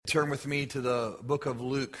Turn with me to the book of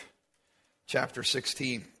Luke, chapter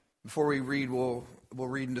 16. Before we read, we'll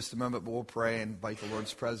read in just a moment, but we'll pray and invite the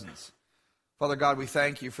Lord's presence. Father God, we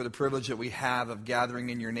thank you for the privilege that we have of gathering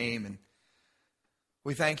in your name. And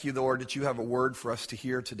we thank you, Lord, that you have a word for us to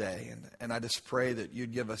hear today. And I just pray that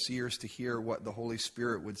you'd give us ears to hear what the Holy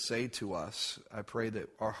Spirit would say to us. I pray that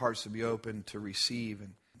our hearts would be open to receive.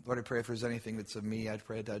 And Lord, I pray if there's anything that's of me, I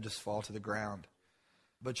pray that I just fall to the ground.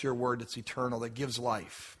 But your word that's eternal, that gives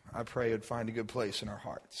life, I pray it would find a good place in our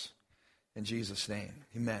hearts. In Jesus' name,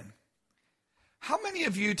 amen. How many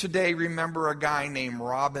of you today remember a guy named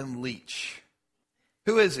Robin Leach?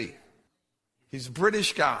 Who is he? He's a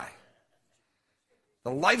British guy.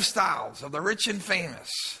 The Lifestyles of the Rich and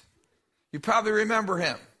Famous. You probably remember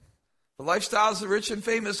him. The Lifestyles of the Rich and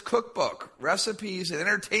Famous cookbook, recipes and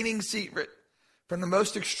entertaining secret from the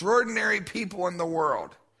most extraordinary people in the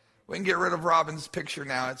world. We can get rid of Robin's picture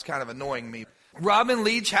now. It's kind of annoying me. Robin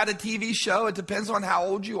Leach had a TV show. It depends on how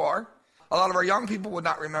old you are. A lot of our young people would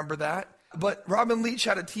not remember that. But Robin Leach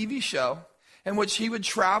had a TV show in which he would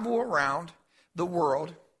travel around the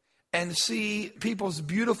world and see people's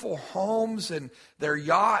beautiful homes and their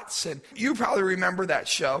yachts. And you probably remember that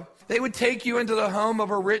show. They would take you into the home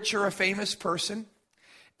of a rich or a famous person,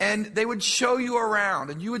 and they would show you around,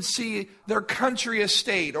 and you would see their country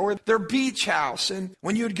estate or their beach house. And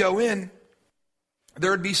when you would go in, there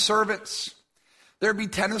would be servants, there would be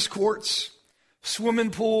tennis courts, swimming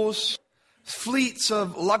pools, fleets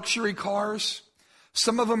of luxury cars.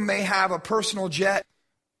 Some of them may have a personal jet.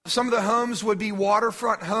 Some of the homes would be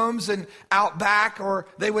waterfront homes and out back, or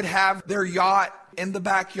they would have their yacht in the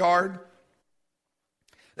backyard.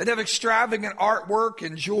 They'd have extravagant artwork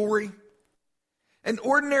and jewelry. And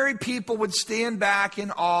ordinary people would stand back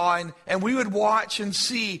in awe, and we would watch and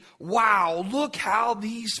see, wow, look how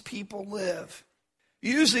these people live.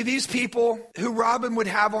 Usually these people who Robin would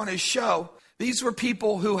have on his show, these were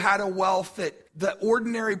people who had a wealth that the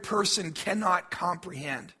ordinary person cannot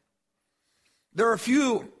comprehend. There are a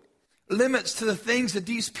few limits to the things that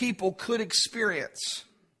these people could experience.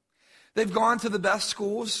 They've gone to the best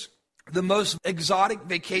schools, the most exotic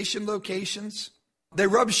vacation locations. They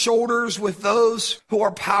rub shoulders with those who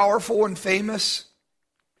are powerful and famous.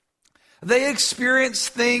 They experience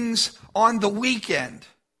things on the weekend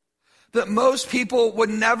that most people would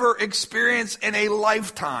never experience in a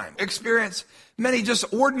lifetime. Experience many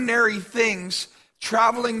just ordinary things,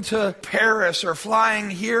 traveling to Paris or flying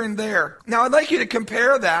here and there. Now, I'd like you to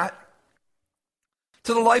compare that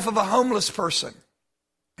to the life of a homeless person.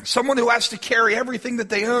 Someone who has to carry everything that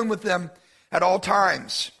they own with them at all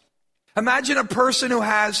times. Imagine a person who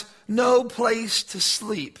has no place to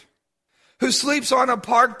sleep, who sleeps on a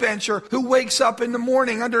park bench, or who wakes up in the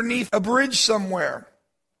morning underneath a bridge somewhere.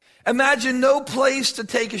 Imagine no place to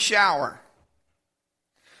take a shower,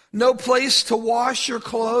 no place to wash your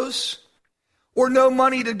clothes, or no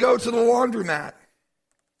money to go to the laundromat,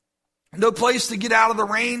 no place to get out of the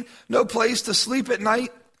rain, no place to sleep at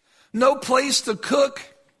night, no place to cook,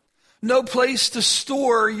 no place to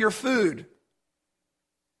store your food.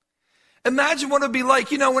 Imagine what it would be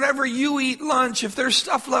like, whenever you eat lunch, if there's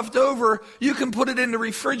stuff left over, you can put it in the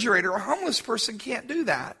refrigerator. A homeless person can't do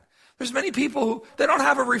that. There's many people who, they don't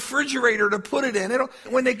have a refrigerator to put it in.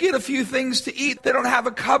 When they get a few things to eat, they don't have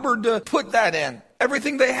a cupboard to put that in.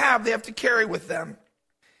 Everything they have to carry with them.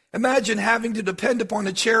 Imagine having to depend upon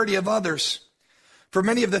the charity of others for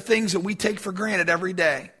many of the things that we take for granted every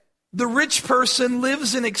day. The rich person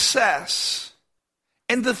lives in excess,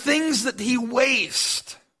 and the things that he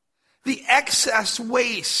wastes, the excess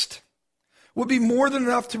waste, would be more than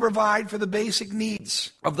enough to provide for the basic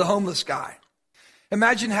needs of the homeless guy.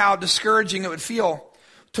 Imagine how discouraging it would feel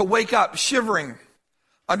to wake up shivering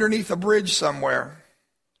underneath a bridge somewhere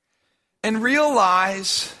and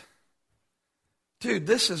realize, dude,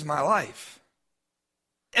 this is my life.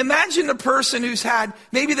 Imagine a person who's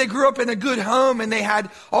maybe they grew up in a good home and they had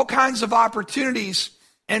all kinds of opportunities,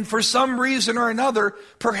 and for some reason or another,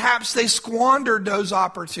 perhaps they squandered those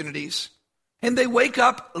opportunities. And they wake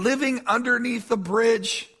up living underneath the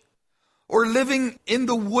bridge, or living in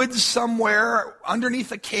the woods somewhere,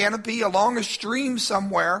 underneath a canopy, along a stream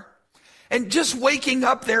somewhere. And just waking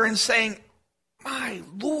up there and saying, my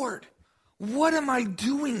Lord, what am I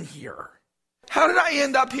doing here? How did I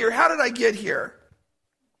end up here? How did I get here?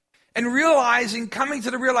 And coming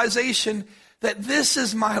to the realization that this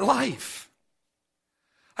is my life.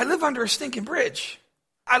 I live under a stinking bridge.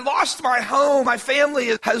 I lost my home. My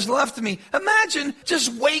family has left me. Imagine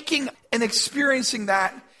just waking and experiencing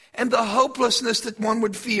that and the hopelessness that one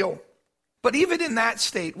would feel. But even in that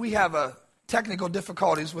state, we have technical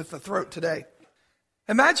difficulties with the throat today.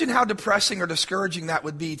 Imagine how depressing or discouraging that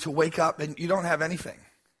would be to wake up and you don't have anything.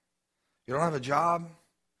 You don't have a job.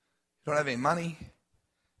 You don't have any money. You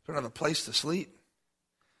don't have a place to sleep.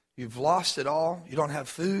 You've lost it all. You don't have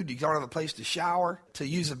food. You don't have a place to shower. To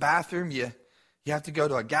use a bathroom, you have to go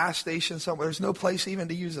to a gas station somewhere. There's no place even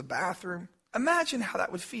to use a bathroom. Imagine how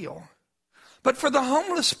that would feel. But for the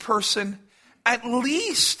homeless person, at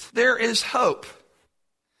least there is hope.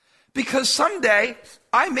 Because someday,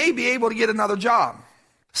 I may be able to get another job.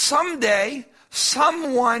 Someday,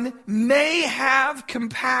 someone may have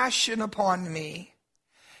compassion upon me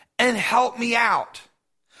and help me out.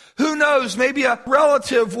 Who knows, maybe a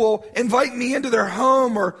relative will invite me into their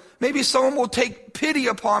home, or maybe someone will take pity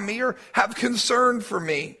upon me or have concern for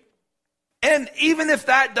me. And even if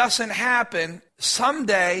that doesn't happen,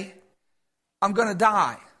 someday I'm going to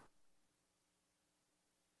die.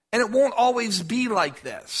 And it won't always be like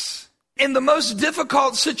this. In the most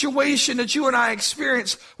difficult situation that you and I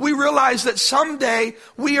experience, we realize that someday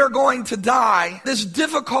we are going to die. This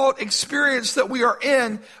difficult experience that we are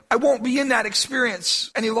in, I won't be in that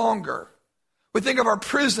experience any longer. We think of our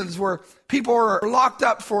prisons where people are locked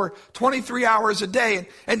up for 23 hours a day,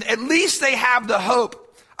 and at least they have the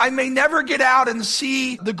hope. I may never get out and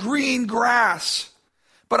see the green grass,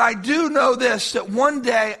 but I do know this, that one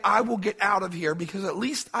day I will get out of here because at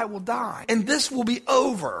least I will die, and this will be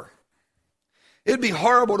over. It'd be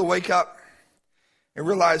horrible to wake up and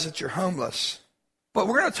realize that you're homeless. But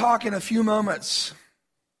we're going to talk in a few moments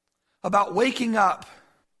about waking up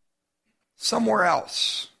somewhere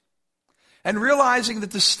else and realizing that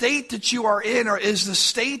the state that you are in is the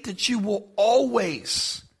state that you will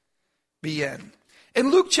always be in. In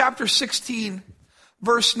Luke chapter 16,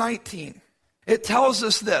 verse 19, it tells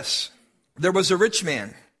us this. There was a rich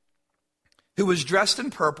man who was dressed in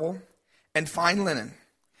purple and fine linen,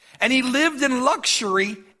 and he lived in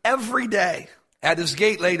luxury every day. At his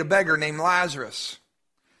gate laid a beggar named Lazarus,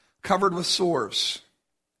 covered with sores,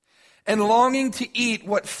 and longing to eat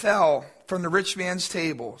what fell from the rich man's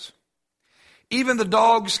tables. Even the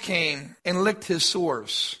dogs came and licked his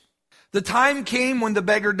sores. The time came when the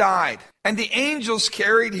beggar died, and the angels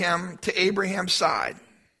carried him to Abraham's side.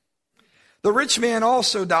 The rich man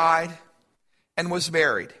also died and was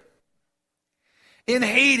buried. In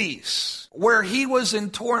Hades, where he was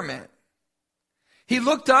in torment, he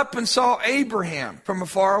looked up and saw Abraham from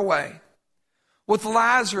afar away, with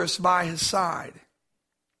Lazarus by his side.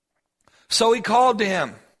 So he called to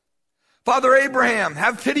him, "Father Abraham,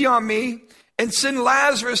 have pity on me, and send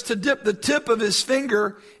Lazarus to dip the tip of his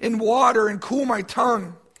finger in water and cool my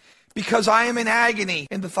tongue, because I am in agony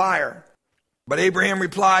in the fire." But Abraham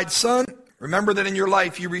replied, "Son, remember that in your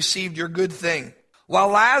life you received your good thing, while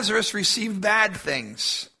Lazarus received bad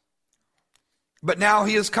things. But now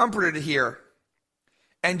he is comforted here,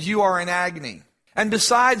 and you are in agony. And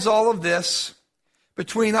besides all of this,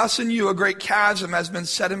 between us and you a great chasm has been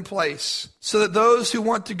set in place, so that those who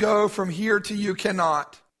want to go from here to you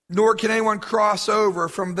cannot, nor can anyone cross over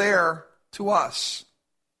from there to us."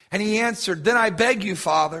 And he answered, "Then I beg you,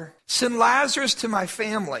 Father, send Lazarus to my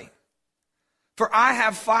family, for I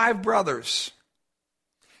have 5 brothers.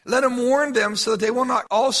 Let him warn them so that they will not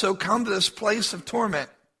also come to this place of torment."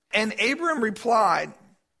 And Abram replied,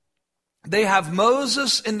 "They have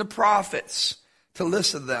Moses and the prophets to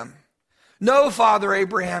listen to them." "No, Father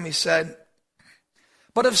Abraham," he said,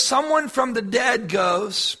 "but if someone from the dead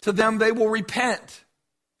goes to them, they will repent."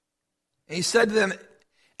 And he said to them,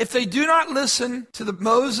 "If they do not listen to the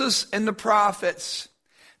Moses and the prophets,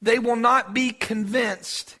 they will not be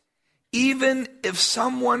convinced, even if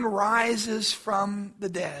someone rises from the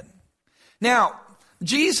dead." Now,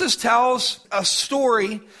 Jesus tells a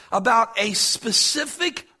story about a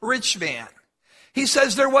specific rich man. He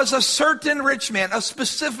says there was a certain rich man, a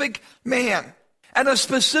specific man, and a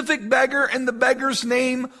specific beggar, and the beggar's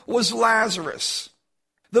name was Lazarus.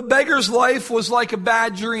 The beggar's life was like a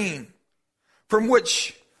bad dream from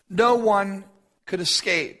which no one could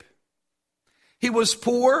escape. He was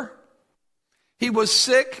poor, he was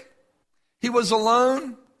sick, he was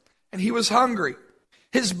alone, and he was hungry.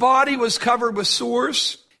 His body was covered with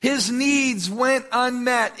sores. His needs went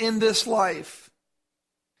unmet in this life.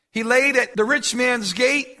 He laid at the rich man's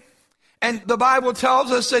gate, and the Bible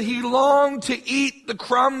tells us that he longed to eat the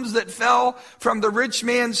crumbs that fell from the rich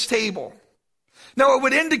man's table. Now, it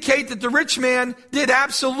would indicate that the rich man did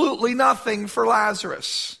absolutely nothing for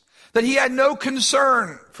Lazarus, that he had no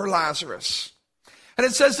concern for Lazarus. And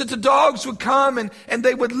it says that the dogs would come and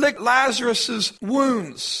they would lick Lazarus's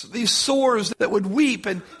wounds, these sores that would weep.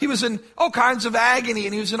 And he was in all kinds of agony,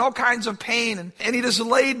 and he was in all kinds of pain. And he just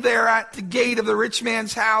laid there at the gate of the rich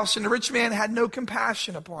man's house, and the rich man had no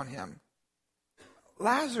compassion upon him.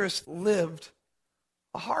 Lazarus lived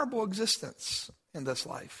a horrible existence in this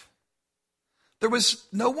life. There was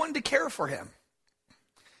no one to care for him.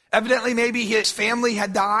 Evidently, maybe his family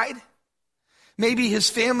had died. Maybe his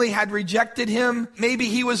family had rejected him. Maybe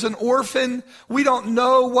he was an orphan. We don't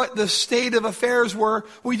know what the state of affairs were.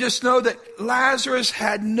 We just know that Lazarus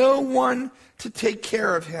had no one to take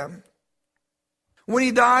care of him. When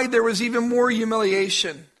he died, there was even more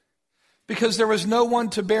humiliation because there was no one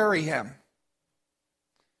to bury him.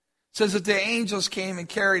 It says that the angels came and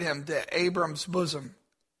carried him to Abram's bosom.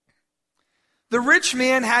 The rich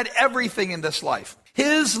man had everything in this life.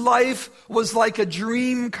 His life was like a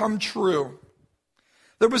dream come true.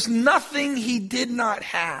 There was nothing he did not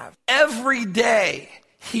have. Every day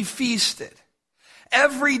he feasted.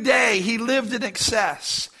 Every day he lived in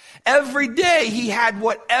excess. Every day he had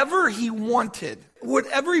whatever he wanted.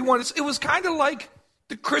 Whatever he wanted. It was kind of like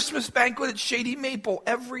the Christmas banquet at Shady Maple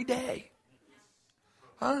every day.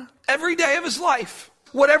 Every day of his life.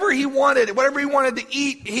 Whatever he wanted to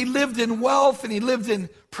eat, he lived in wealth and he lived in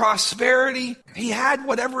prosperity. He had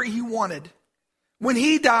whatever he wanted. When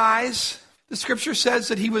he dies, the scripture says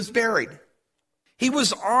that he was buried. He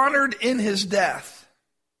was honored in his death.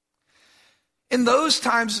 In those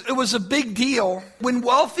times, it was a big deal when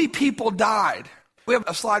wealthy people died. We have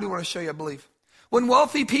a slide we want to show you, I believe. When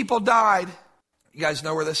wealthy people died, you guys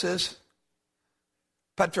know where this is?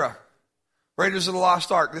 Petra. Raiders of the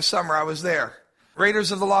Lost Ark. This summer I was there.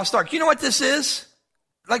 Raiders of the Lost Ark. You know what this is?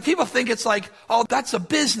 Like people think it's like, oh, that's a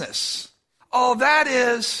business. Oh, that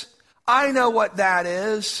is, I know what that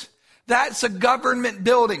is. That's a government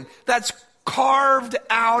building. That's carved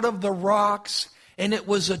out of the rocks, and it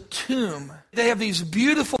was a tomb. They have these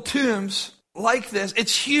beautiful tombs like this.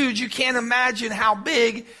 It's huge. You can't imagine how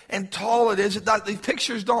big and tall it is. The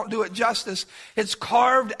pictures don't do it justice. It's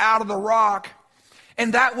carved out of the rock,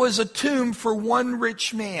 and that was a tomb for one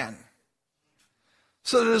rich man.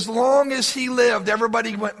 So that as long as he lived,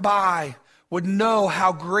 everybody went by would know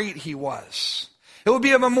how great he was. It would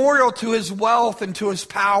be a memorial to his wealth and to his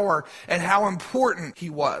power and how important he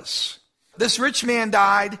was. This rich man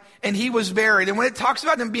died and he was buried. And when it talks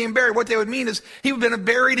about him being buried, what they would mean is he would have been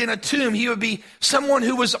buried in a tomb. He would be someone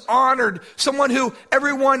who was honored, someone who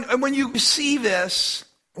everyone, and when you see this,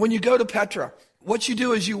 when you go to Petra, what you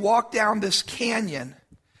do is you walk down this canyon,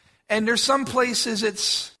 and there's some places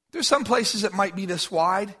it might be this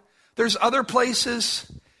wide. There's other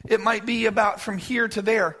places it might be about from here to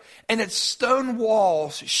there. And it's stone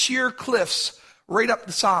walls, sheer cliffs right up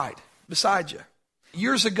the side, beside you.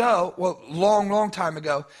 Years ago, well, long time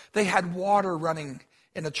ago, they had water running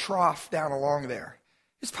in a trough down along there.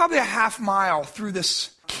 It's probably a half mile through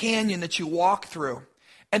this canyon that you walk through.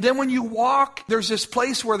 And then when you walk, there's this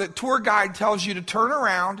place where the tour guide tells you to turn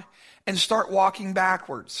around and start walking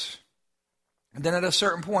backwards. And then at a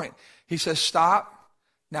certain point, he says, stop,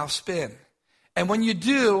 now spin. And when you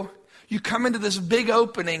do, you come into this big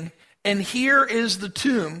opening, and here is the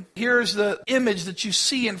tomb. Here's the image that you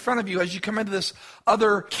see in front of you as you come into this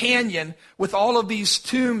other canyon with all of these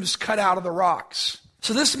tombs cut out of the rocks.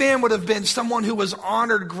 So this man would have been someone who was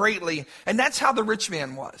honored greatly, and that's how the rich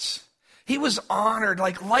man was. He was honored,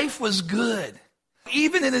 like life was good.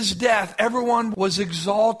 Even in his death, everyone was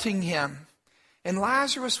exalting him. And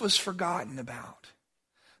Lazarus was forgotten about.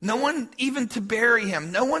 No one even to bury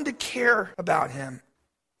him. No one to care about him.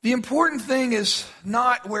 The important thing is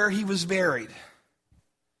not where he was buried.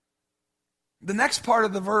 The next part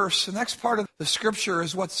of the verse, the next part of the scripture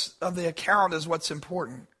is what's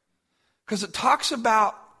important. Because it talks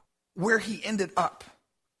about where he ended up.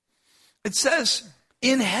 It says,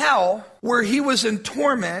 in hell, where he was in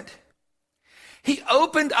torment, he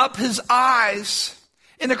opened up his eyes,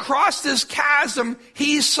 and across this chasm,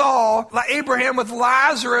 he saw Abraham with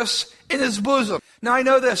Lazarus in his bosom. Now I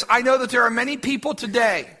know this. I know that there are many people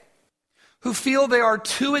today who feel they are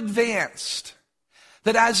too advanced,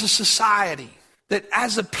 that as a society, that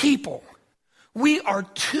as a people, we are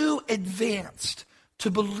too advanced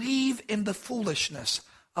to believe in the foolishness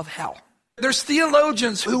of hell. There's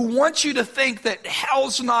theologians who want you to think that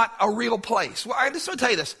hell's not a real place. Well, I just want to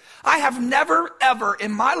tell you this. I have never, ever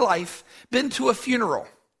in my life been to a funeral.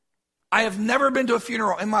 I have never been to a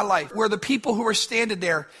funeral in my life where the people who were standing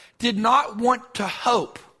there did not want to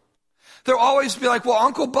hope. They'll always be like, well,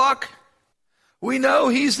 Uncle Buck, we know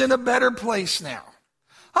he's in a better place now.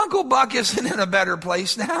 Uncle Buck isn't in a better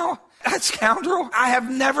place now. That scoundrel. I have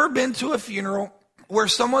never been to a funeral where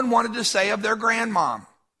someone wanted to say of their grandmom,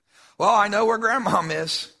 well, I know where grandmom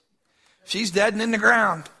is. She's dead and in the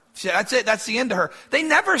ground. That's it. That's the end of her. They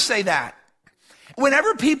never say that.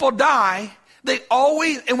 Whenever people die,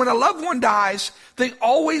 and when a loved one dies, they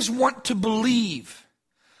always want to believe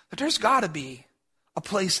that there's got to be a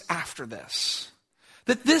place after this.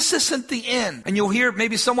 That this isn't the end. And you'll hear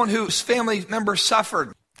maybe someone whose family member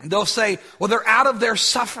suffered. And they'll say, well, they're out of their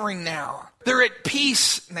suffering now. They're at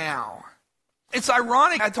peace now. It's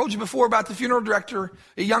ironic. I told you before about the funeral director,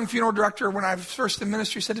 a young funeral director, when I was first in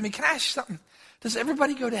ministry, said to me, can I ask you something? Does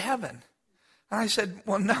everybody go to heaven? And I said,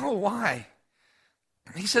 well, no, why?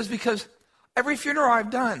 He says, because every funeral I've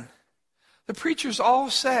done, the preachers all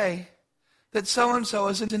say that so-and-so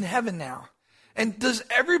is in heaven now. And does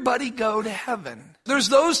everybody go to heaven? There's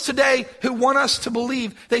those today who want us to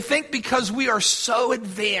believe, they think because we are so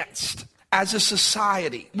advanced as a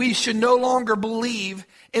society, we should no longer believe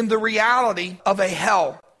in the reality of a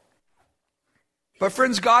hell. But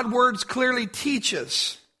friends, God's words clearly teach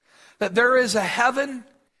us that there is a heaven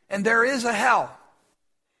and there is a hell.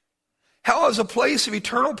 Hell is a place of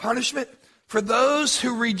eternal punishment for those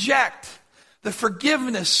who reject the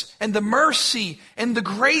forgiveness and the mercy and the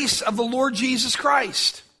grace of the Lord Jesus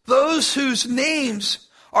Christ. Those whose names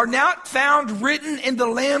are not found written in the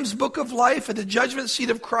Lamb's book of life at the judgment seat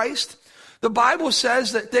of Christ. The Bible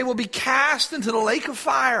says that they will be cast into the lake of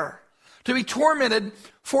fire to be tormented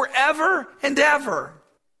forever and ever.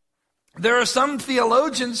 There are some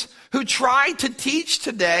theologians who try to teach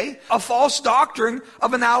today a false doctrine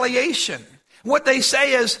of annihilation. What they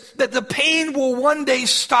say is that the pain will one day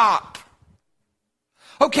stop.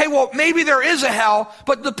 Okay, well, maybe there is a hell,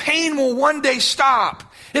 but the pain will one day stop.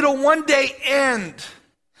 It'll one day end.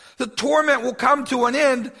 The torment will come to an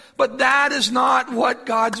end, but that is not what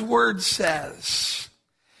God's word says.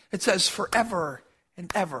 It says forever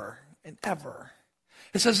and ever and ever.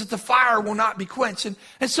 It says that the fire will not be quenched.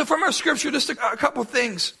 And so from our scripture, just a couple of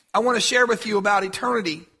things I want to share with you about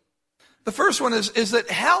eternity. The first one is that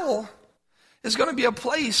hell is going to be a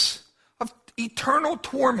place of eternal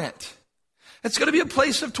torment. It's going to be a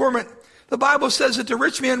place of torment. The Bible says that the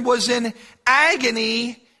rich man was in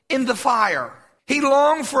agony in the fire. He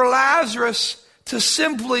longed for Lazarus to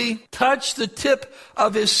simply touch the tip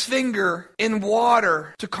of his finger in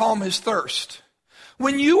water to calm his thirst.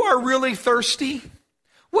 When you are really thirsty,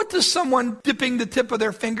 what does someone dipping the tip of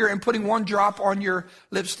their finger and putting one drop on your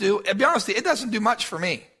lips do? To be honest, it doesn't do much for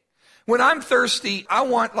me. When I'm thirsty, I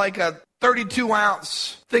want like a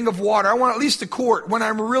 32-ounce thing of water. I want at least a quart when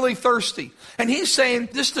I'm really thirsty. And he's saying,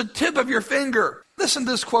 just the tip of your finger. Listen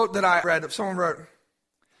to this quote that I read, someone wrote.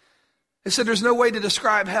 It said, there's no way to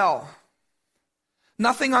describe hell.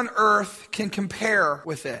 Nothing on earth can compare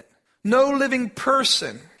with it. No living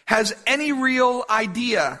person has any real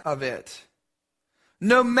idea of it.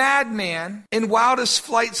 No madman in wildest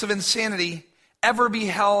flights of insanity ever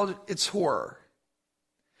beheld its horror.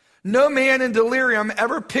 No man in delirium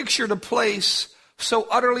ever pictured a place so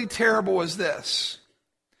utterly terrible as this.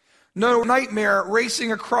 No nightmare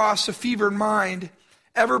racing across a fevered mind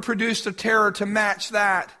ever produced a terror to match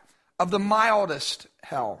that of the mildest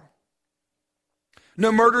hell.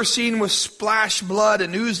 No murder scene with splashed blood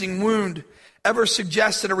and oozing wound ever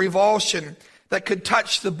suggested a revulsion that could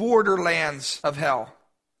touch the borderlands of hell.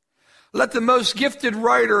 Let the most gifted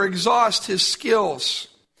writer exhaust his skills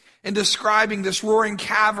in describing this roaring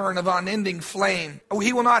cavern of unending flame.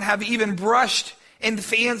 He will not have even brushed in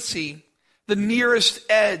fancy the nearest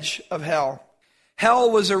edge of hell.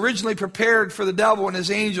 Hell was originally prepared for the devil and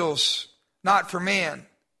his angels, not for man.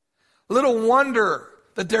 Little wonder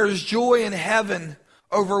that there is joy in heaven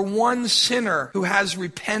over one sinner who has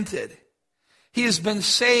repented. He has been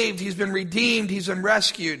saved, he's been redeemed, he's been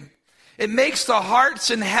rescued. It makes the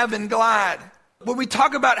hearts in heaven glad. When we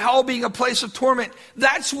talk about hell being a place of torment,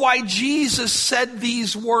 that's why Jesus said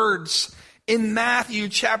these words in Matthew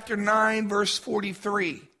chapter 9, verse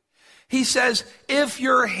 43. He says, if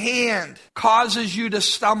your hand causes you to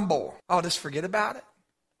stumble, just forget about it.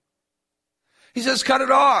 He says, cut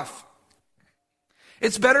it off.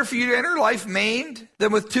 It's better for you to enter life maimed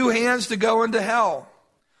than with two hands to go into hell,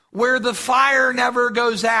 where the fire never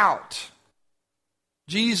goes out.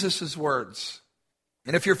 Jesus' words.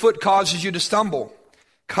 And if your foot causes you to stumble,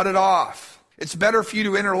 cut it off. It's better for you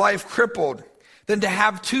to enter life crippled than to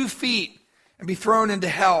have 2 feet and be thrown into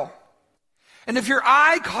hell. And if your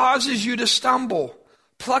eye causes you to stumble,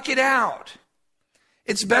 pluck it out.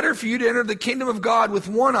 It's better for you to enter the kingdom of God with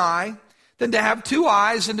one eye than to have 2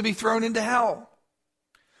 eyes and to be thrown into hell,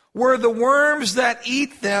 where the worms that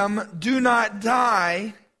eat them do not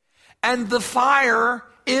die and the fire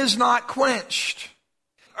is not quenched.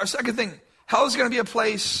 Our second thing, hell is going to be a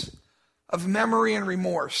place of memory and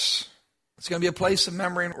remorse. It's going to be a place of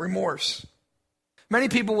memory and remorse. Many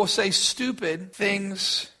people will say stupid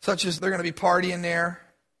things, such as they're going to be partying there.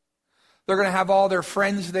 They're going to have all their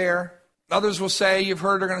friends there. Others will say, you've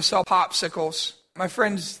heard, they're going to sell popsicles. my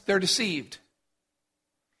friends, they're deceived.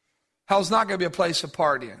 Hell's not going to be a place of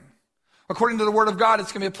partying. According to the Word of God,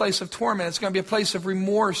 it's going to be a place of torment. It's going to be a place of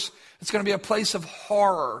remorse. It's going to be a place of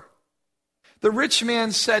horror. The rich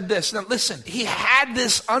man said this. Now listen, he had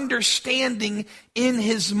this understanding in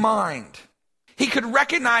his mind. He could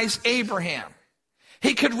recognize Abraham.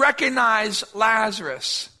 He could recognize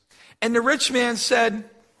Lazarus. And the rich man said,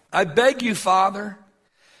 I beg you, Father,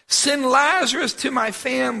 send Lazarus to my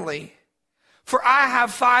family, for I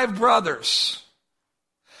have 5 brothers.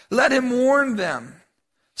 Let him warn them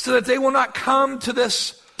so that they will not come to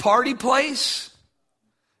this party place.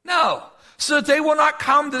 No, so that they will not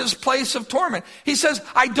come to this place of torment. He says,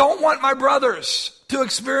 I don't want my brothers to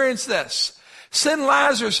experience this. Send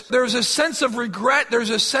Lazarus. There's a sense of regret. There's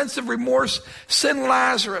a sense of remorse. Send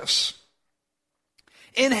Lazarus.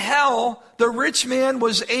 In hell, the rich man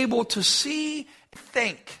was able to see,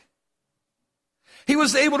 think. He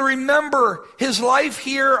was able to remember his life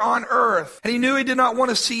here on earth. And he knew he did not want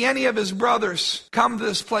to see any of his brothers come to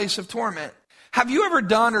this place of torment. Have you ever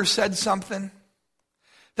done or said something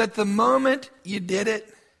that the moment you did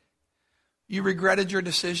it, you regretted your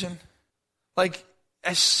decision? Like,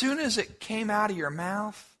 as soon as it came out of your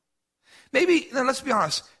mouth? Maybe, now let's be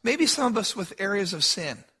honest, maybe some of us with areas of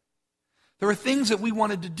sin. There were things that we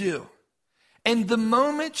wanted to do. And the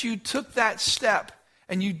moment you took that step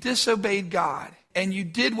and you disobeyed God and you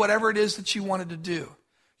did whatever it is that you wanted to do,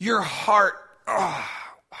 your heart, why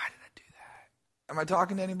did I do that? Am I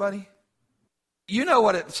talking to anybody? You know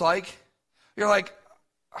what it's like. You're like,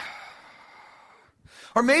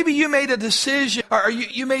 or maybe you made a decision, or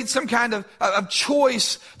you made some kind of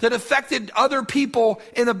choice that affected other people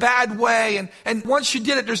in a bad way. And once you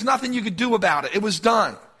did it, there's nothing you could do about it. It was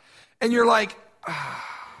done. And you're like, why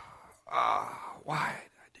did I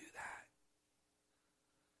do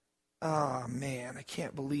that? Oh, man, I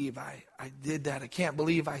can't believe I did that. I can't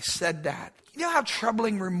believe I said that. You know how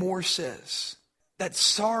troubling remorse is? That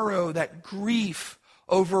sorrow, that grief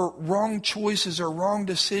over wrong choices or wrong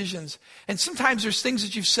decisions. And sometimes there's things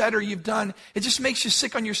that you've said or you've done, it just makes you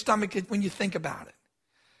sick on your stomach when you think about it.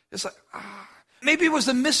 It's like, maybe it was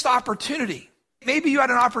a missed opportunity. Maybe you had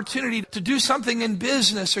an opportunity to do something in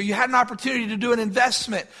business, or you had an opportunity to do an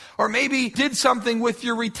investment, or maybe did something with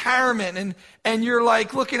your retirement, and you're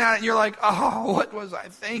like looking at it and you're like, oh, what was I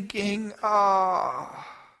thinking? Oh.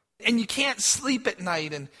 And you can't sleep at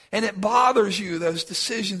night, and it bothers you, those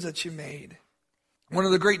decisions that you made. One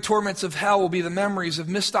of the great torments of hell will be the memories of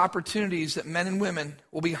missed opportunities that men and women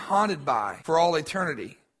will be haunted by for all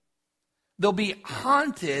eternity. They'll be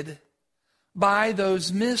haunted by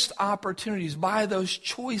those missed opportunities, by those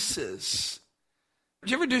choices.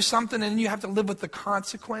 Did you ever do something and you have to live with the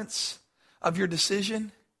consequence of your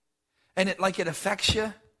decision? And it affects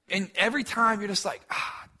you? And every time you're just like,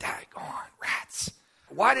 daggone rats.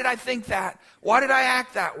 Why did I think that? Why did I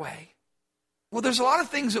act that way? Well, there's a lot of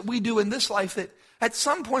things that we do in this life that at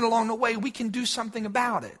some point along the way, we can do something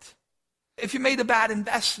about it. If you made a bad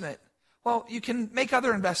investment, well, you can make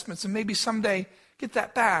other investments and maybe someday get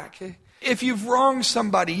that back. If you've wronged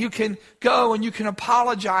somebody, you can go and you can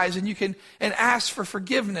apologize and you can ask for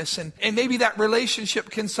forgiveness. And maybe that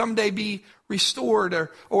relationship can someday be restored,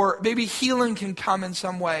 or maybe healing can come in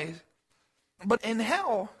some way. But in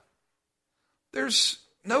hell, there's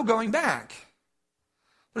no going back.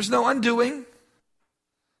 There's no undoing.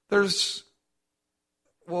 There's,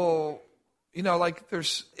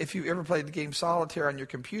 if you ever played the game Solitaire on your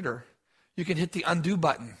computer, you can hit the undo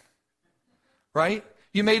button, right?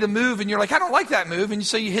 You made a move and you're like, I don't like that move. And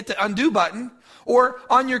so you hit the undo button. Or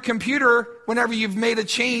on your computer, whenever you've made a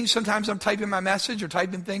change, sometimes I'm typing my message or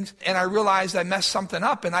typing things and I realize I messed something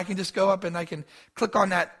up, and I can just go up and I can click on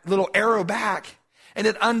that little arrow back and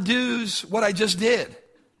it undoes what I just did.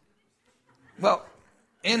 Well,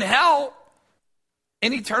 in hell,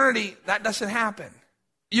 in eternity, that doesn't happen.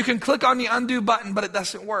 You can click on the undo button, but it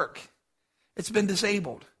doesn't work. It's been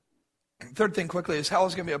disabled. Third thing quickly is hell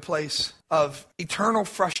is going to be a place of eternal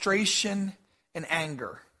frustration and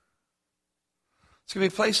anger. It's going to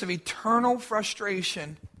be a place of eternal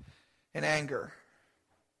frustration and anger.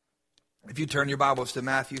 If you turn your Bibles to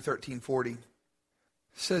Matthew 13:40, it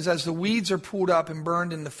says, as the weeds are pulled up and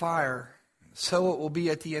burned in the fire, so it will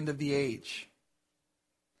be at the end of the age.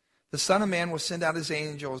 The Son of Man will send out his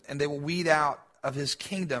angels, and they will weed out of his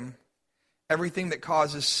kingdom everything that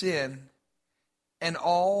causes sin and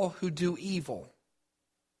all who do evil,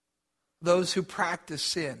 those who practice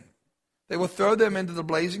sin. They will throw them into the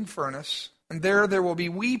blazing furnace, and there will be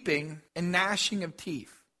weeping and gnashing of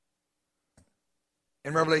teeth.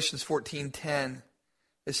 In Revelation 14:10,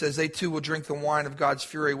 it says, they too will drink the wine of God's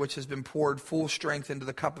fury, which has been poured full strength into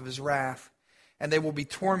the cup of his wrath. and they will be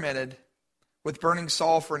tormented with burning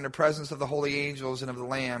sulfur in the presence of the holy angels and of the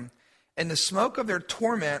Lamb. And the smoke of their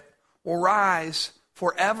torment will rise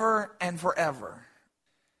forever and forever.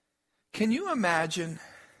 Can you imagine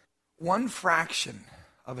one fraction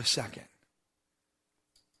of a second?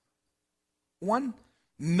 1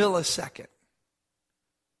 millisecond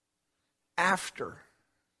after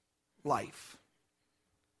life.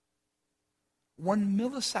 1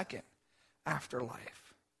 millisecond after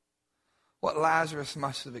life. What Lazarus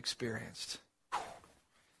must have experienced.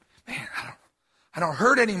 Man, I don't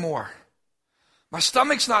hurt anymore. My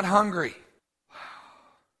stomach's not hungry.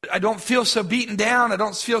 I don't feel so beaten down. I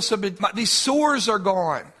don't feel so these sores are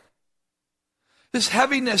gone. This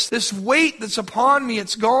heaviness, this weight that's upon me,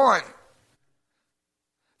 it's gone.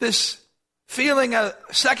 This feeling of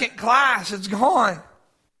second class, it's gone.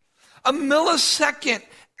 A millisecond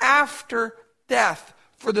after death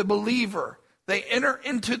for the believer, they enter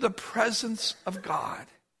into the presence of God.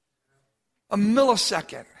 A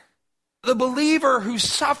millisecond. The believer who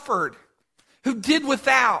suffered, who did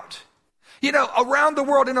without. You know, around the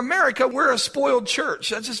world, in America, we're a spoiled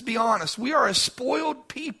church. Let's just be honest. We are a spoiled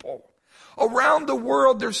people. Around the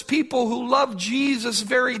world, there's people who love Jesus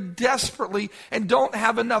very desperately and don't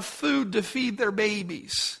have enough food to feed their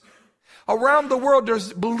babies. Around the world,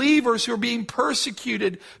 there's believers who are being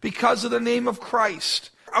persecuted because of the name of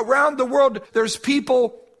Christ. Around the world, there's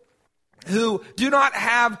people who do not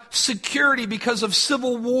have security because of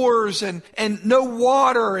civil wars and no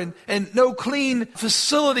water and no clean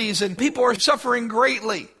facilities, and people are suffering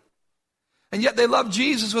greatly. And yet they love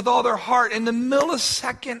Jesus with all their heart. And the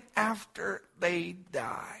millisecond after they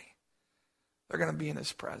die, they're going to be in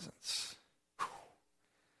his presence.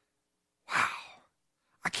 Wow.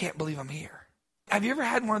 I can't believe I'm here. Have you ever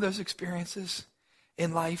had one of those experiences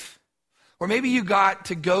in life where maybe you got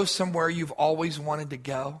to go somewhere you've always wanted to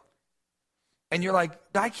go? And you're like,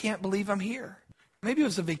 I can't believe I'm here. Maybe it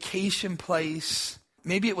was a vacation place.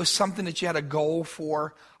 Maybe it was something that you had a goal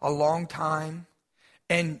for a long time.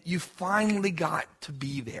 And you finally got to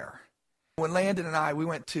be there. When Landon and I, we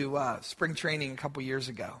went to spring training a couple years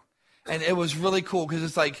ago. And it was really cool because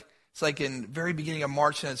it's like in very beginning of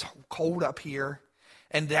March and it's cold up here.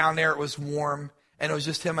 And down there it was warm. And it was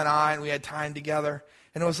just him and I, and we had time together.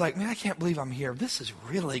 And it was like, man, I can't believe I'm here. This is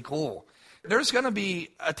really cool. There's going to be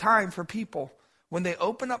a time for people when they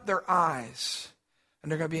open up their eyes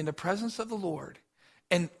and they're going to be in the presence of the Lord.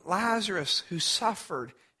 And Lazarus, who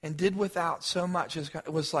suffered and did without so much,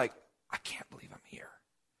 it was like, I can't believe I'm here.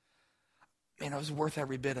 Man, it was worth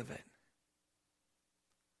every bit of it.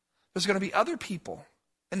 There's going to be other people.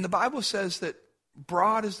 And the Bible says that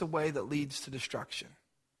broad is the way that leads to destruction.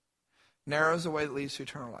 Narrow is the way that leads to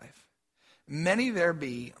eternal life. Many there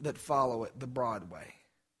be that follow it, the broad way.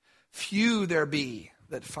 Few there be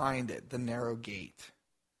that find it, the narrow gate.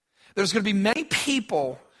 There's going to be many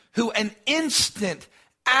people who an instant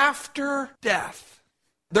after death,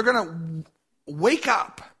 they're going to wake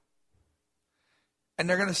up and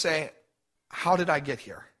they're going to say, how did I get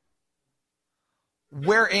here?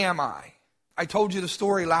 Where am I? I told you the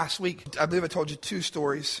story last week. I believe I told you 2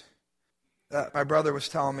 stories that my brother was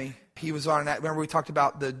telling me. He was on that. Remember we talked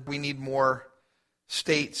about we need more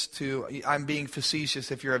states to, I'm being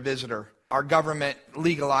facetious if you're a visitor. Our government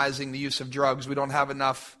legalizing the use of drugs. We don't have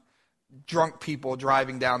enough drunk people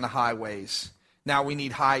driving down the highways. Now we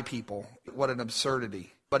need high people. What an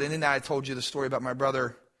absurdity. But in that I told you the story about my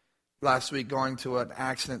brother last week going to an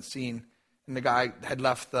accident scene, and the guy had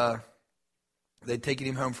left they'd taken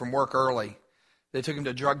him home from work early. They took him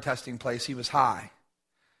to a drug testing place. He was high.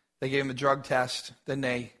 They gave him a drug test. Then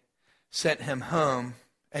they sent him home,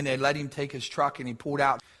 and they let him take his truck, and he pulled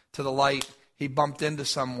out to the light. He bumped into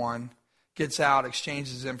someone, gets out,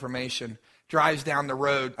 exchanges information, drives down the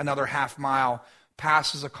road another half mile,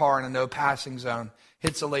 passes a car in a no passing zone,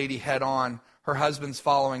 hits a lady head on. Her husband's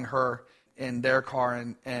following her in their car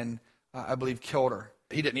and I believe killed her.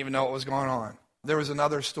 He didn't even know what was going on. There was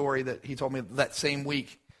another story that he told me that same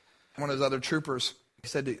week. One of his other troopers, he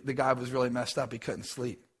said the guy was really messed up. He couldn't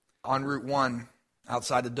sleep. On Route 1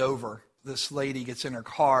 outside of Dover, this lady gets in her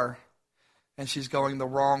car and she's going the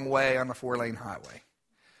wrong way on the 4-lane highway.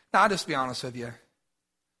 Now, I'll just be honest with you.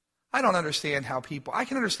 I don't understand how I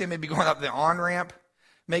can understand maybe going up the on-ramp,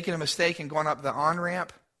 making a mistake and going up the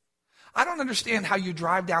on-ramp. I don't understand how you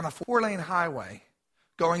drive down a 4-lane highway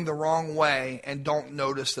going the wrong way and don't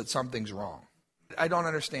notice that something's wrong. I don't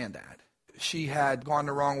understand that. She had gone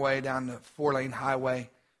the wrong way down the 4-lane highway.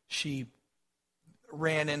 She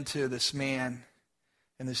ran into this man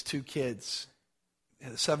and his 2 kids, a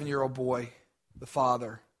 7-year-old boy, the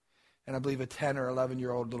father, and I believe a 10 or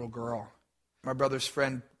 11-year-old little girl. My brother's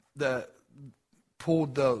friend, the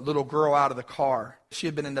pulled the little girl out of the car. She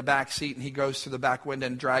had been in the back seat, and he goes through the back window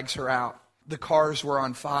and drags her out. The cars were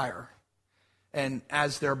on fire. And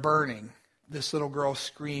as they're burning, this little girl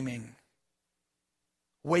screaming,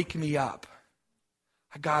 "Wake me up.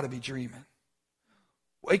 I got to be dreaming.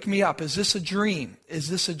 Wake me up. Is this a dream? Is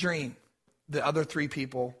this a dream?" The other 3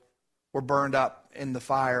 people were burned up in the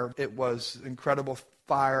fire. It was incredible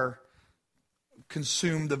fire,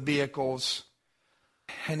 consumed the vehicles.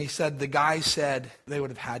 And he said, the guy said they would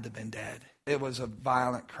have had to have been dead. It was a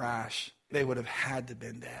violent crash. They would have had to have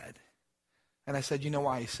been dead. And I said, you know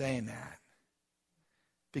why he's saying that?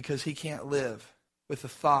 Because he can't live with the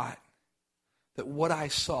thought that what I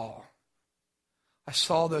saw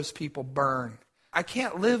those people burn. I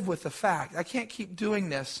can't live with the fact, I can't keep doing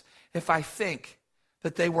this if I think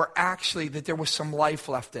that there was some life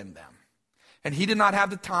left in them. And he did not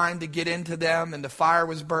have the time to get into them, and the fire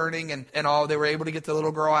was burning, and all. They were able to get the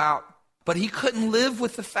little girl out. But he couldn't live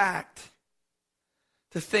with the fact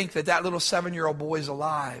to think that little 7-year-old boy's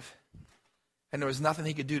alive, and there was nothing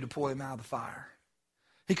he could do to pull him out of the fire.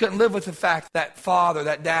 He couldn't live with the fact that father,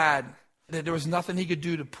 that dad, that there was nothing he could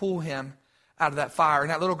do to pull him out of that fire.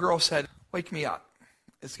 And that little girl said, "Wake me up.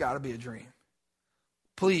 It's got to be a dream.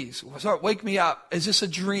 Please, wake me up. Is this a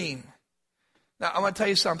dream?" Now, I'm going to tell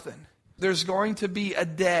you something. There's going to be a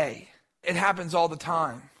day. It happens all the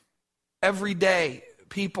time. Every day,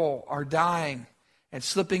 people are dying and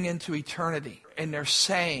slipping into eternity. And they're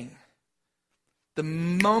saying, the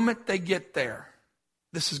moment they get there,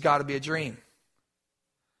 this has got to be a dream.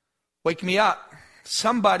 Wake me up.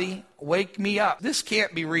 Somebody wake me up. This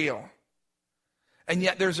can't be real. And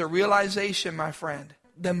yet there's a realization, my friend.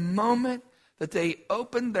 The moment that they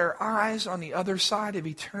open their eyes on the other side of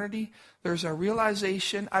eternity, there's a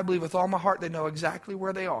realization, I believe with all my heart, they know exactly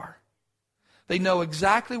where they are. They know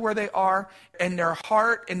exactly where they are, and their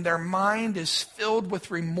heart and their mind is filled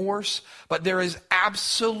with remorse, but there is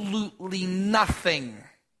absolutely nothing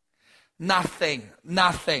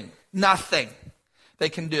they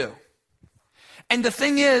can do. And the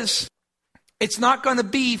thing is, it's not going to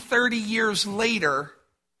be 30 years later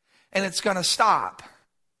and it's going to stop.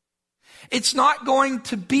 It's not going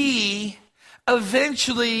to be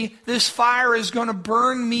eventually this fire is going to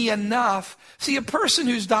burn me enough. See, a person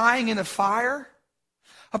who's dying in a fire,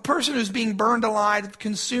 a person who's being burned alive,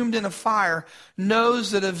 consumed in a fire,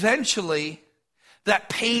 knows that eventually that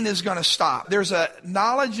pain is going to stop. There's a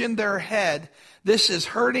knowledge in their head. This is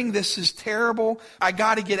hurting. This is terrible. I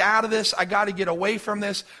got to get out of this. I got to get away from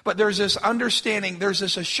this. But there's this understanding, there's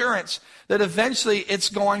this assurance that eventually it's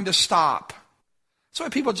going to stop. That's why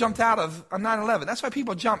people jumped out of 9/11. That's why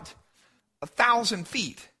people jumped 1,000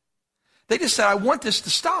 feet. They just said, I want this to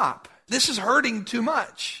stop. This is hurting too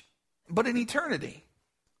much. But in eternity,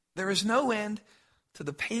 there is no end to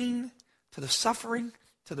the pain, to the suffering,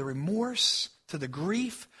 to the remorse, to the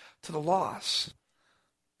grief, to the loss.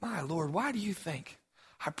 My Lord, why do you think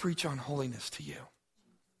I preach on holiness to you?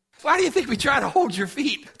 Why do you think we try to hold your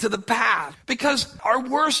feet to the path? Because our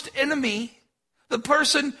worst enemy, the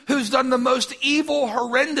person who's done the most evil,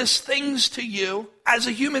 horrendous things to you as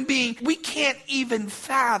a human being, we can't even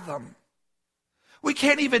fathom. We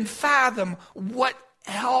can't even fathom what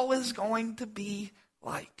hell is going to be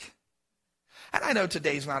like. And I know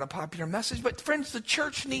today's not a popular message, but friends, the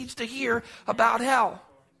church needs to hear about hell.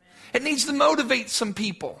 It needs to motivate some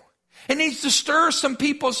people. It needs to stir some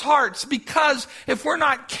people's hearts, because if we're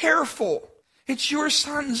not careful, it's your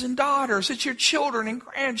sons and daughters, it's your children and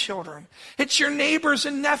grandchildren, it's your neighbors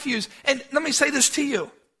and nephews. And let me say this to you.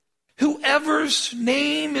 Whoever's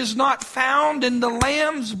name is not found in the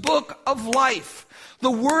Lamb's book of life, the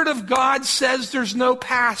Word of God says there's no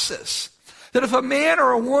passes. That if a man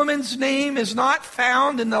or a woman's name is not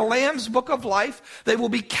found in the Lamb's book of life, they will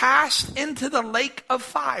be cast into the lake of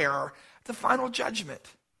fire, the final judgment.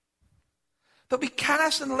 They'll be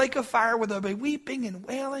cast in the lake of fire where there'll be weeping and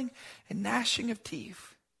wailing and gnashing of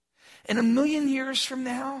teeth. And 1,000,000 years from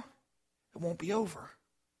now, it won't be over.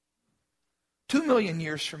 2,000,000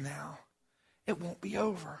 years from now, it won't be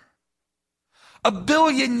over.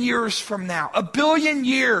 1,000,000,000 years from now, 1,000,000,000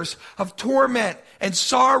 years of torment and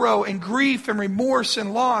sorrow and grief and remorse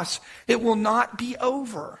and loss, it will not be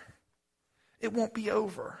over. It won't be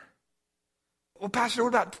over. Well, Pastor, what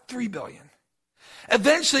about 3 billion?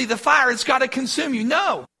 Eventually the fire, it's got to consume you.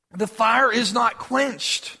 No, the fire is not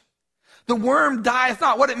quenched. The worm dieth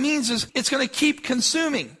not. What it means is it's going to keep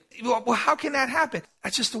consuming. Well, how can that happen?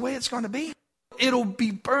 That's just the way it's going to be. It'll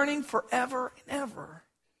be burning forever and ever.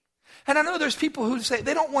 And I know there's people who say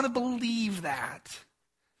they don't want to believe that.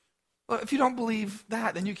 Well, if you don't believe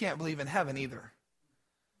that, then you can't believe in heaven either.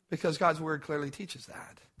 Because God's Word clearly teaches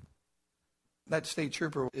that. That state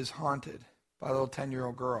trooper is haunted by a little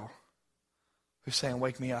 10-year-old girl who's saying,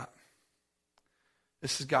 wake me up.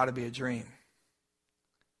 This has got to be a dream.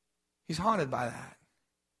 He's haunted by that.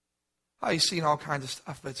 Oh, he's seen all kinds of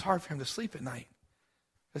stuff, but it's hard for him to sleep at night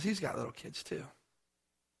because he's got little kids too.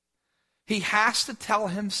 He has to tell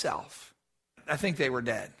himself, I think they were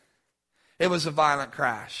dead. It was a violent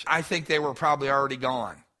crash. I think they were probably already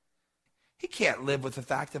gone. He can't live with the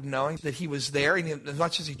fact of knowing that he was there, and as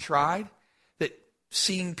much as he tried, that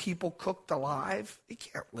seeing people cooked alive, he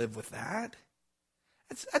can't live with that.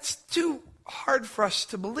 That's too hard for us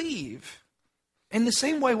to believe. In the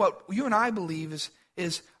same way, what you and I believe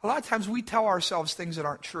is a lot of times we tell ourselves things that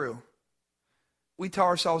aren't true. We tell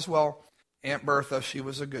ourselves, well, Aunt Bertha, she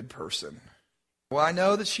was a good person. Well, I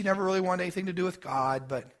know that she never really wanted anything to do with God,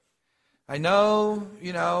 but I know,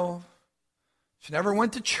 she never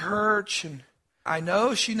went to church, and I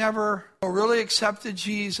know she never really accepted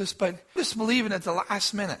Jesus, but I'm just believing at the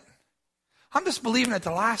last minute. I'm just believing at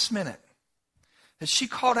the last minute that she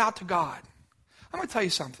called out to God. I'm going to tell you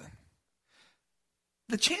something.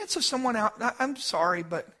 The chance of someone out, I'm sorry,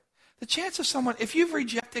 but the chance of someone, if you've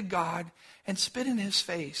rejected God and spit in his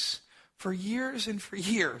face for years and for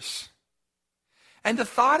years, and the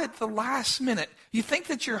thought at the last minute, you think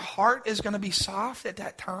that your heart is going to be soft at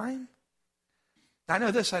that time? I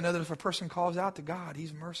know this. I know that if a person calls out to God,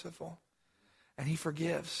 he's merciful and he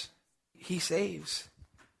forgives. He saves.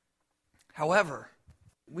 However,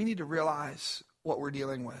 we need to realize what we're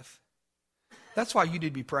dealing with. That's why you need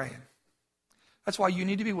to be praying. That's why you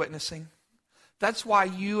need to be witnessing. That's why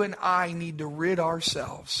you and I need to rid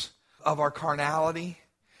ourselves of our carnality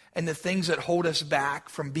and the things that hold us back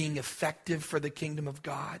from being effective for the kingdom of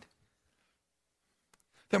God.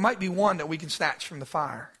 There might be one that we can snatch from the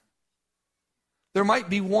fire. There might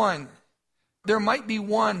be one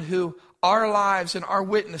who our lives and our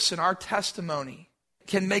witness and our testimony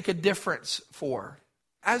can make a difference for.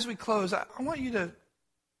 As we close, I want you to,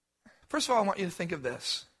 first of all, I want you to think of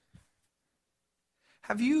this.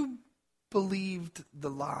 Have you believed the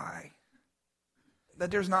lie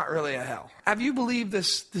that there's not really a hell? Have you believed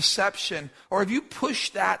this deception, or have you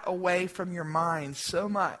pushed that away from your mind so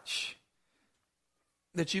much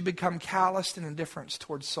that you become calloused and indifferent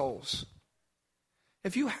towards souls?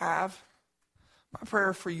 If you have, my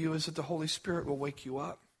prayer for you is that the Holy Spirit will wake you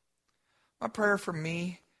up. My prayer for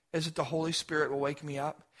me is that the Holy Spirit will wake me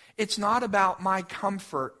up. It's not about my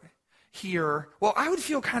comfort here. Well, I would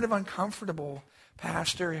feel kind of uncomfortable,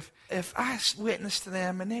 Pastor, if I witnessed to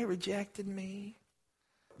them and they rejected me.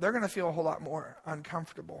 They're going to feel a whole lot more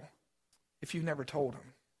uncomfortable if you've never told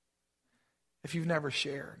them, if you've never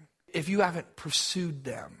shared, if you haven't pursued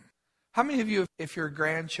them. How many of you, if your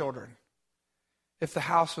grandchildren, if the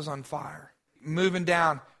house was on fire, moving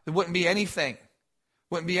down, there wouldn't be anything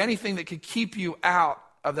that could keep you out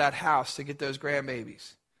of that house to get those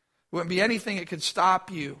grandbabies. There wouldn't be anything that could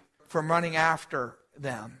stop you from running after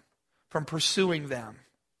them, from pursuing them,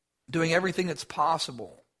 doing everything that's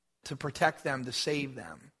possible to protect them, to save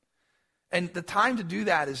them. And the time to do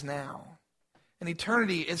that is now. In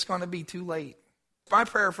eternity, it's going to be too late. My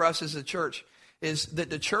prayer for us as a church is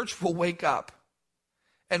that the church will wake up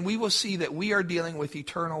and we will see that we are dealing with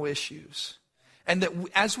eternal issues. And that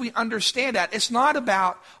as we understand that, it's not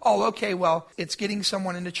about, it's getting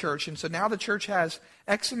someone into church, and so now the church has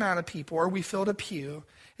X amount of people, or we filled a pew.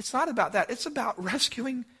 It's not about that. It's about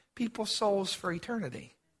rescuing people's souls for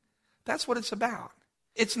eternity. That's what it's about.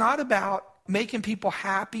 It's not about making people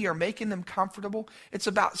happy or making them comfortable. It's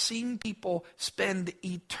about seeing people spend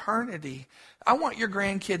eternity. I want your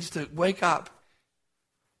grandkids to wake up.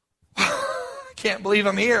 Can't believe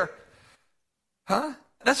I'm here. Huh?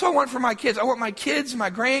 That's what I want for my kids. I want my kids, my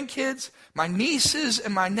grandkids, my nieces,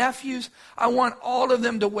 and my nephews. I want all of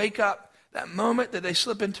them to wake up that moment that they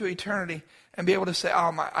slip into eternity and be able to say,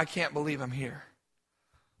 I can't believe I'm here.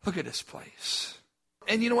 Look at this place.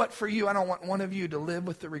 And you know what? For you, I don't want one of you to live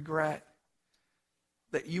with the regret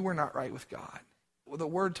that you were not right with God. Well, the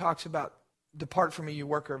word talks about, depart from me, you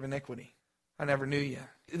worker of iniquity. I never knew you.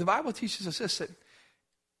 The Bible teaches us this, that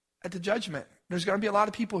at the judgment, there's going to be a lot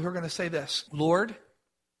of people who are going to say this: Lord,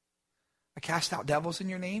 I cast out devils in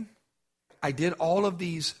your name. I did all of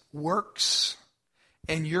these works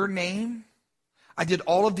in your name. I did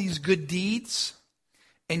all of these good deeds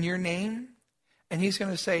in your name. And he's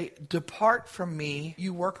going to say, depart from me,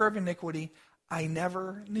 you worker of iniquity. I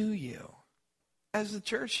never knew you. As the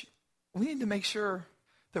church, we need to make sure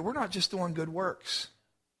that we're not just doing good works.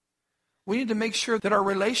 We need to make sure that our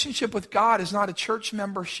relationship with God is not a church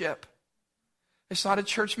membership. It's not a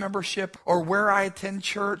church membership or where I attend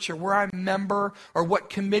church or where I'm a member or what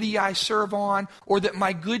committee I serve on or that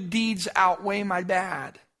my good deeds outweigh my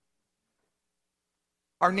bad.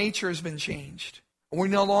 Our nature has been changed. We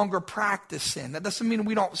no longer practice sin. That doesn't mean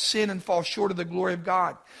we don't sin and fall short of the glory of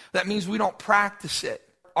God. That means we don't practice it.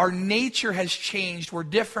 Our nature has changed. We're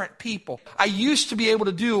different people. I used to be able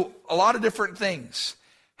to do a lot of different things,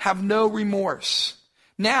 have no remorse.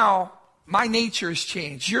 Now, my nature has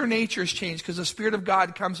changed. Your nature has changed because the Spirit of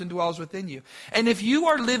God comes and dwells within you. And if you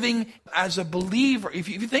are living as a believer, if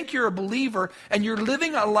you think you're a believer and you're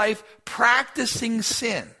living a life practicing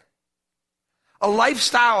sin, a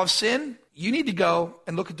lifestyle of sin, you need to go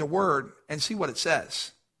and look at the Word and see what it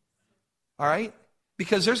says. All right?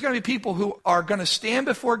 Because there's going to be people who are going to stand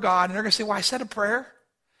before God and they're going to say, well, I said a prayer.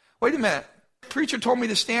 Wait a minute. The preacher told me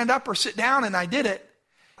to stand up or sit down and I did it.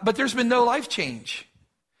 But there's been no life change.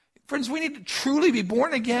 Friends, we need to truly be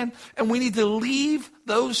born again, and we need to leave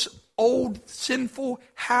those old sinful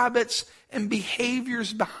habits and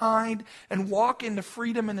behaviors behind and walk in the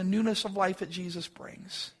freedom and the newness of life that Jesus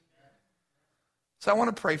brings. So I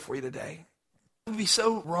want to pray for you today. It would be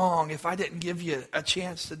so wrong if I didn't give you a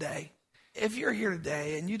chance today. If you're here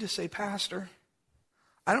today and you just say, Pastor,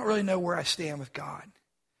 I don't really know where I stand with God,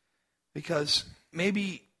 because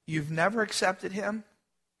maybe you've never accepted Him,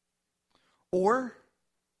 or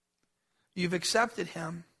you've accepted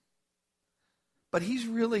Him, but He's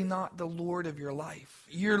really not the Lord of your life.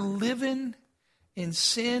 You're living in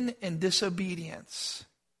sin and disobedience.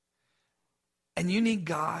 And you need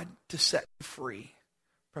God to set you free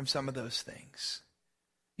from some of those things.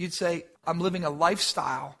 You'd say, I'm living a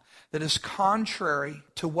lifestyle that is contrary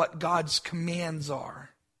to what God's commands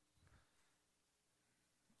are.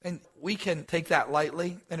 And we can take that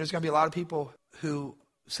lightly. And there's going to be a lot of people who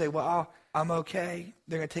say, well, I'm okay.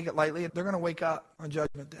 They're going to take it lightly. They're going to wake up on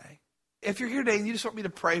Judgment Day. If you're here today and you just want me to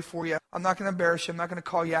pray for you, I'm not going to embarrass you. I'm not going to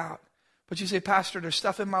call you out. But you say, Pastor, there's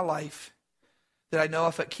stuff in my life that I know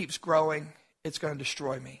if it keeps growing, it's going to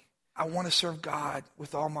destroy me. I want to serve God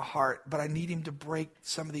with all my heart, but I need Him to break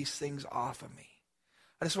some of these things off of me.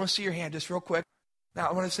 I just want to see your hand just real quick. Now,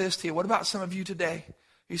 I want to say this to you. What about some of you today?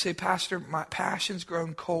 You say, Pastor, my passion's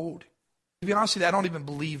grown cold. To be honest with you, I don't even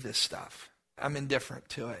believe this stuff. I'm indifferent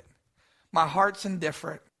to it. My heart's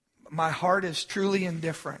indifferent. My heart is truly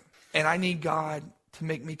indifferent. And I need God to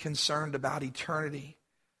make me concerned about eternity.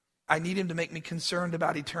 I need Him to make me concerned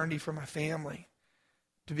about eternity for my family.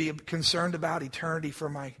 To be concerned about eternity for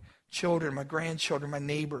my children, my grandchildren, my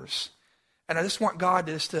neighbors. And I just want God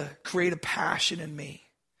just to create a passion in me,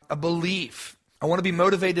 a belief. I want to be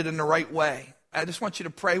motivated in the right way. I just want you to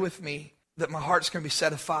pray with me that my heart's going to be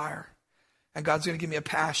set afire. And God's going to give me a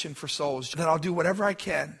passion for souls. That I'll do whatever I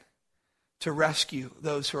can to rescue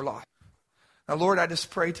those who are lost. Now, Lord, I just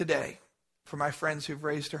pray today for my friends who've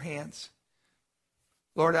raised their hands.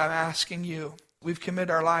 Lord, I'm asking you, we've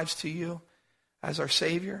committed our lives to you as our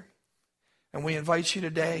Savior. And we invite you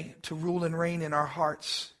today to rule and reign in our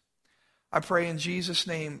hearts. I pray in Jesus'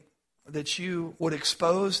 name that you would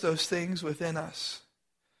expose those things within us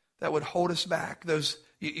that would hold us back.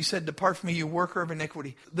 You said, depart from me, you worker of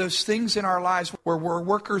iniquity. Those things in our lives where we're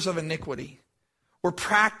workers of iniquity. We're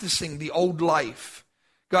practicing the old life.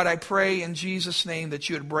 God, I pray in Jesus' name that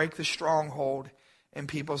you would break the stronghold in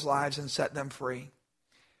people's lives and set them free.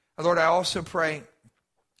 And Lord, I also pray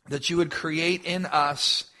that you would create in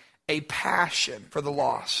us a passion for the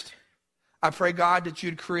lost. I pray, God, that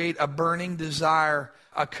you'd create a burning desire,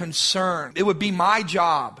 a concern. It would be my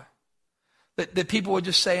job. That people would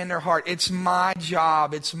just say in their heart, it's my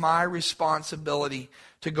job, it's my responsibility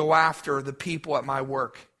to go after the people at my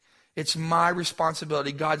work. It's my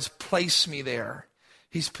responsibility. God's placed me there.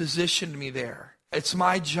 He's positioned me there. It's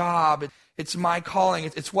my job. It's my calling.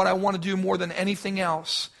 It's what I want to do more than anything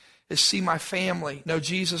else, is see my family know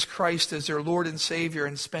Jesus Christ as their Lord and Savior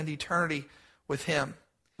and spend eternity with Him.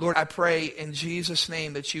 Lord, I pray in Jesus'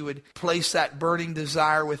 name that you would place that burning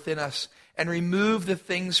desire within us and remove the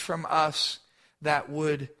things from us that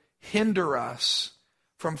would hinder us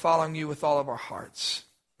from following you with all of our hearts.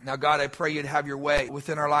 Now, God, I pray you'd have your way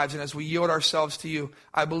within our lives. And as we yield ourselves to you,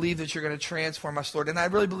 I believe that you're going to transform us, Lord. And I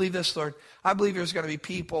really believe this, Lord. I believe there's going to be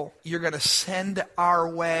people you're going to send our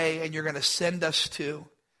way and you're going to send us to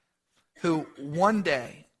who one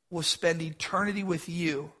day will spend eternity with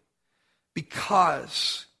you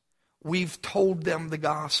because we've told them the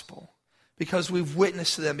gospel, because we've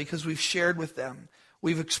witnessed to them, because we've shared with them.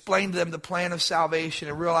 We've explained to them the plan of salvation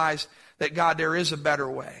and realized that, God, there is a better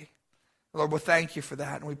way. Lord, we'll thank you for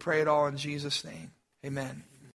that, and we pray it all in Jesus' name. Amen.